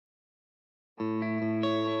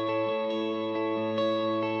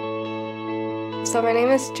So my name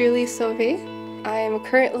is Julie Sauve. I'm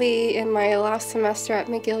currently in my last semester at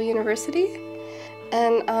McGill University,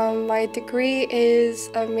 and my degree is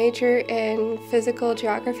a major in physical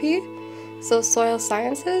geography, so soil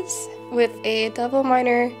sciences, with a double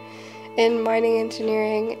minor in mining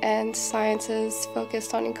engineering and sciences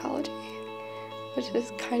focused on ecology, which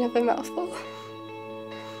is kind of a mouthful.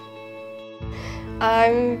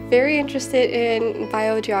 I'm very interested in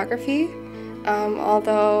biogeography,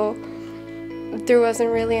 although there wasn't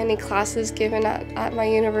really any classes given at my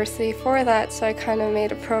university for that, so I kind of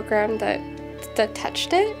made a program that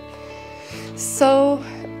touched it. So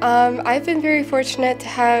I've been very fortunate to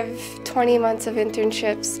have 20 months of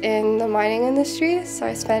internships in the mining industry. So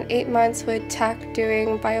I spent 8 months with TAC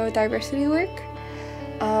doing biodiversity work,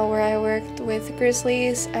 where I worked with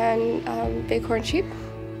grizzlies and bighorn sheep.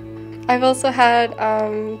 I've also had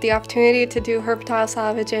the opportunity to do herpetile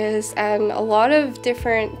salvages and a lot of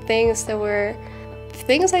different things that were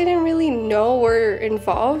things I didn't really know were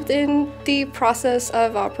involved in the process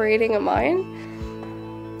of operating a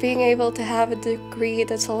mine. Being able to have a degree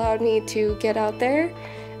that's allowed me to get out there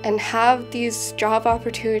and have these job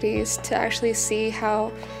opportunities to actually see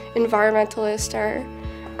how environmentalists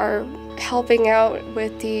are helping out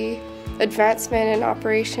with the advancement and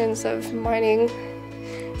operations of mining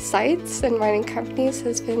sites and mining companies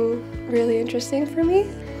has been really interesting for me.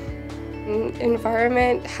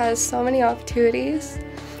 Environment has so many opportunities,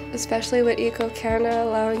 especially with Eco-Canada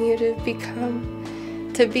allowing you to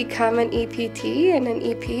become an EPT and an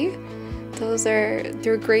EP.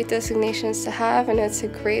 They're great designations to have, and it's a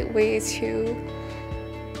great way to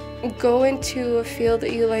go into a field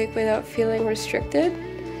that you like without feeling restricted.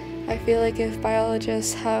 I feel like if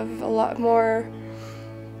biologists have a lot more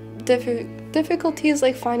difficulties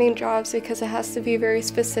like finding jobs because it has to be very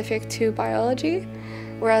specific to biology,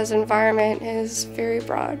 whereas environment is very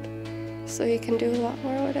broad, so you can do a lot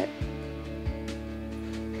more with it.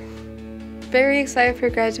 Very excited for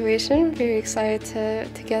graduation, very excited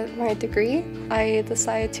to get my degree. I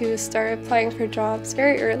decided to start applying for jobs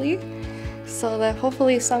very early so that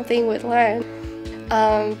hopefully something would land.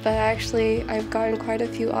 But actually I've gotten quite a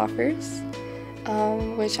few offers,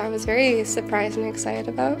 which I was very surprised and excited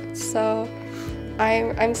about. So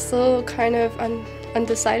I'm still kind of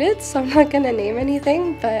undecided, so I'm not going to name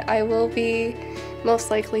anything, but I will be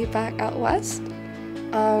most likely back out west,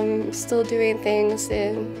 still doing things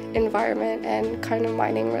in environment and kind of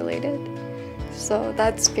mining related. So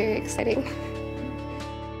that's very exciting.